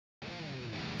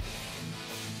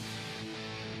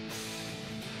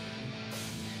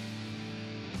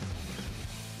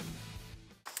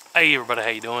Hey everybody, how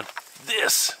you doing?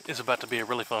 This is about to be a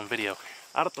really fun video.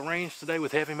 Out at the range today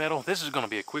with heavy metal. This is going to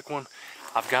be a quick one.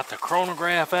 I've got the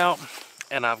chronograph out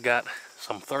and I've got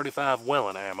some 35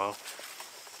 Whelen ammo.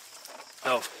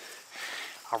 Oh,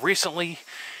 I recently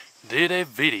did a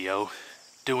video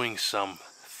doing some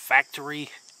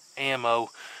factory ammo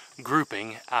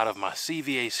grouping out of my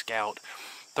CVA Scout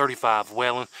 35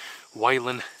 Whelen,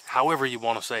 however you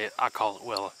want to say it. I call it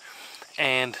Whelen.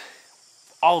 And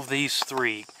all of these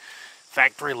three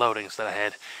factory loadings that I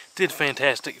had did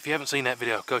fantastic. If you haven't seen that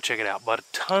video, go check it out. But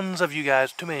tons of you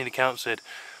guys, too many to count, said,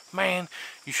 man,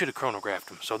 you should have chronographed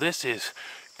them. So this is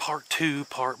part 2,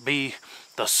 part B,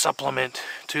 the supplement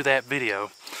to that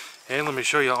video. And let me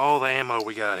show you all the ammo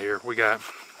we got here. We got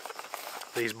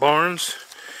these Barnes.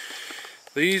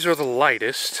 These are the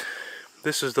lightest.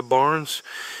 This is the Barnes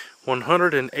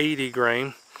 180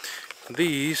 grain.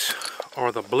 These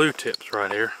are the blue tips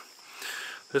right here.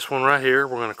 This one right here,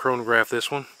 we're going to chronograph this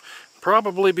one.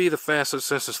 Probably be the fastest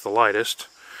since it's the lightest.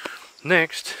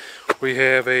 Next, we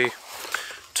have a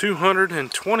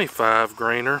 225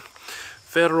 grainer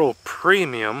Federal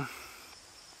Premium.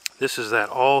 This is that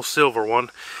all silver one.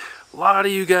 A lot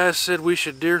of you guys said we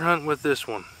should deer hunt with this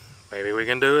one. Maybe we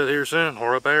can do it here soon,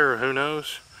 or up there, who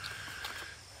knows.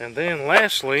 And then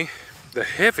lastly, the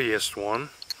heaviest one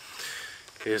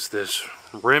is this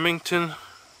Remington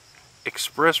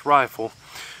Express Rifle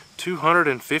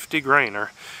 250 grainer,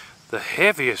 the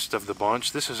heaviest of the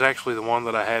bunch. This is actually the one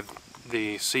that I have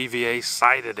the CVA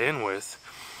sighted in with.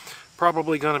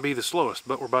 Probably going to be the slowest,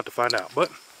 but we're about to find out.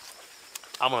 But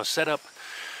I'm going to set up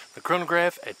the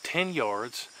chronograph at 10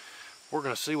 yards. We're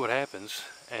going to see what happens,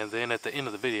 and then at the end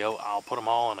of the video I'll put them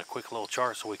all in a quick little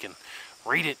chart so we can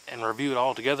read it and review it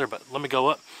all together. But let me go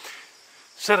up,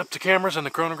 set up the cameras and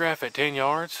the chronograph at 10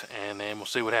 yards, and then we'll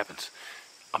see what happens.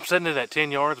 I'm setting it at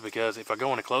 10 yards because if I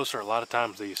go any closer, a lot of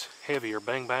times these heavier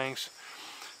bang bangs,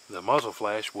 the muzzle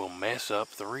flash will mess up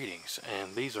the readings.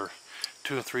 And these are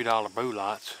 $2 and $3 boo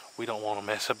lots. We don't want to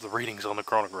mess up the readings on the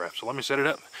chronograph. So let me set it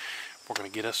up. We're going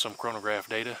to get us some chronograph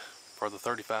data for the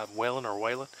 35 Whelen.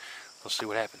 Let's see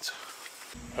what happens.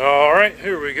 Alright,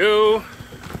 here we go.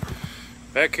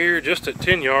 Back here just at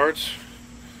 10 yards.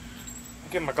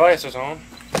 Get my glasses on.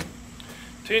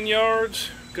 10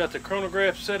 yards. Got the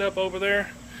chronograph set up over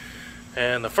there.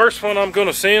 And the first one I'm going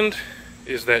to send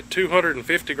is that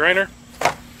 250 grainer.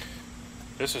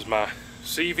 This is my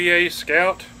CVA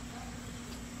Scout.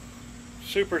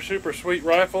 Super sweet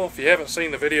rifle. If you haven't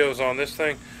seen the videos on this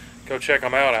thing, go check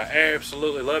them out. I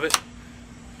absolutely love it.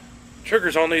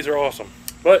 Triggers on these are awesome.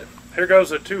 But here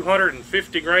goes a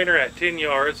 250 grainer at 10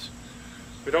 yards.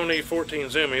 We don't need 14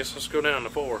 zoomies. Let's go down to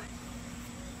 4.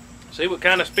 See what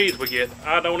kind of speeds we get.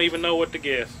 I don't even know what to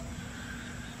guess.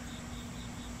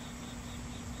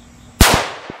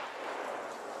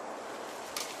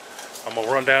 I'm going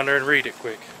to run down there and read it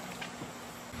quick.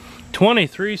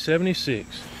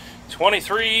 2376.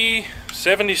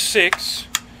 2376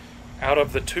 out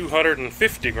of the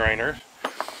 250 grainer.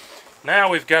 Now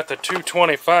we've got the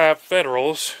 225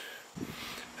 Federals.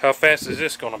 How fast is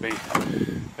this going to be?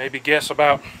 Maybe guess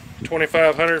about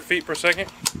 2,500 feet per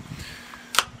second.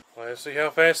 Let's see how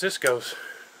fast this goes.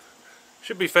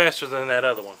 Should be faster than that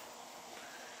other one.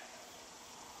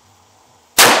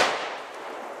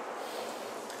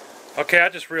 Okay, I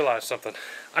just realized something.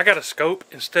 I got a scope.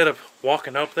 Instead of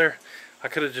walking up there, I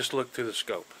could have just looked through the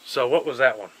scope. So what was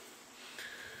that one?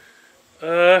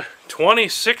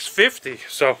 2650.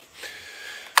 So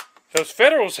those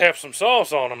Federals have some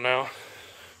sauce on them now.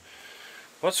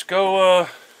 Let's go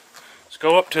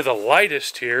up to the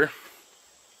lightest here.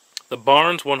 The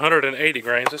Barnes 180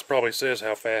 grains. This probably says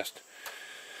how fast.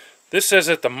 This says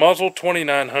at the muzzle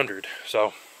 2900.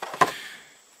 So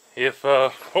if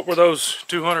what were those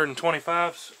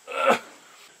 225s?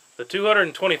 The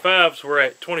 225s were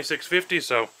at 2650,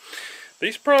 so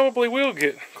these probably will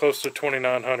get close to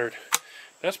 2900.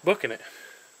 That's booking it.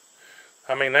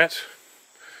 I mean, that's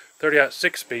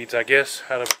 30.6 speeds, I guess,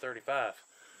 out of a 35.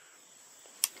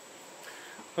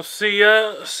 Let's see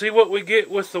what we get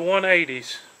with the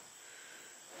 180s.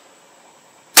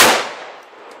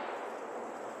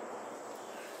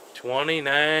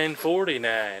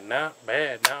 29.49. Not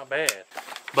bad, not bad.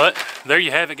 But there you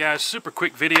have it, guys. Super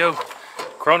quick video.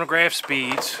 Chronograph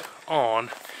speeds on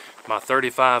my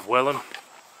 35 Whelen.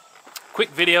 Quick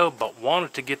video, but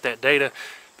wanted to get that data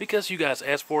because you guys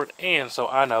asked for it, and so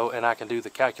I know and I can do the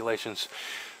calculations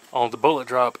on the bullet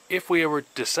drop if we ever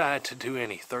decide to do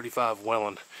any 35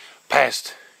 Whelen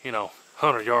past,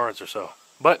 100 yards or so.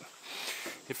 But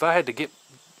if I had to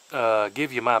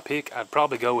give you my pick, I'd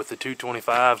probably go with the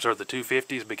 225s or the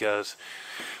 250s because,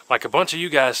 like a bunch of you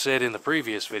guys said in the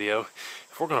previous video,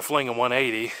 if we're going to fling a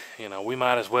 180, you know, we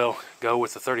might as well go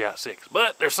with the 30-06.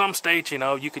 But there's some states, you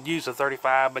know, you could use a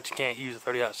 35, but you can't use a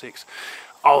 30-06.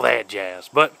 All that jazz.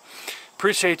 But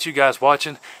appreciate you guys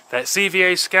watching. That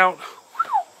CVA Scout,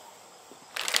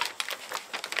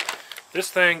 this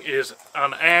thing is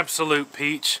an absolute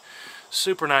peach.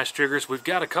 Super nice triggers. We've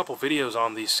got a couple videos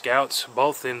on these Scouts,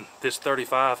 both in this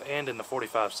 35 and in the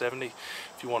 45-70,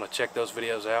 if you want to check those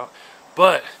videos out.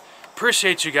 But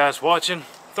appreciate you guys watching.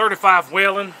 35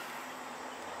 Whelen,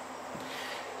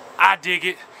 I dig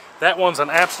it. That one's an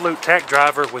absolute tack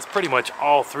driver with pretty much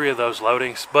all three of those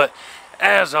loadings. But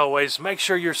as always, make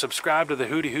sure you're subscribed to the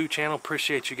Hootie Who channel.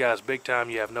 Appreciate you guys big time.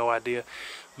 You have no idea.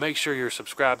 Make sure you're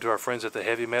subscribed to our friends at the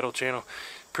Heavy Metal channel.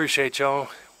 Appreciate y'all.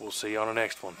 We'll see you on the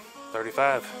next one.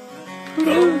 35.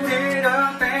 Load it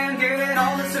up and get it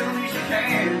on as soon as you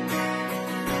can.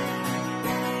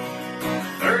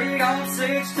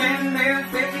 30-06, 10 mil,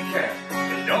 50 cap.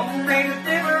 It don't make a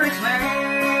difference, man.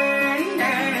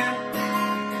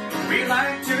 We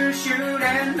like to shoot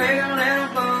and play a little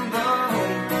boom boom.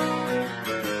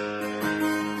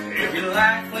 If you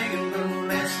like flinging boom.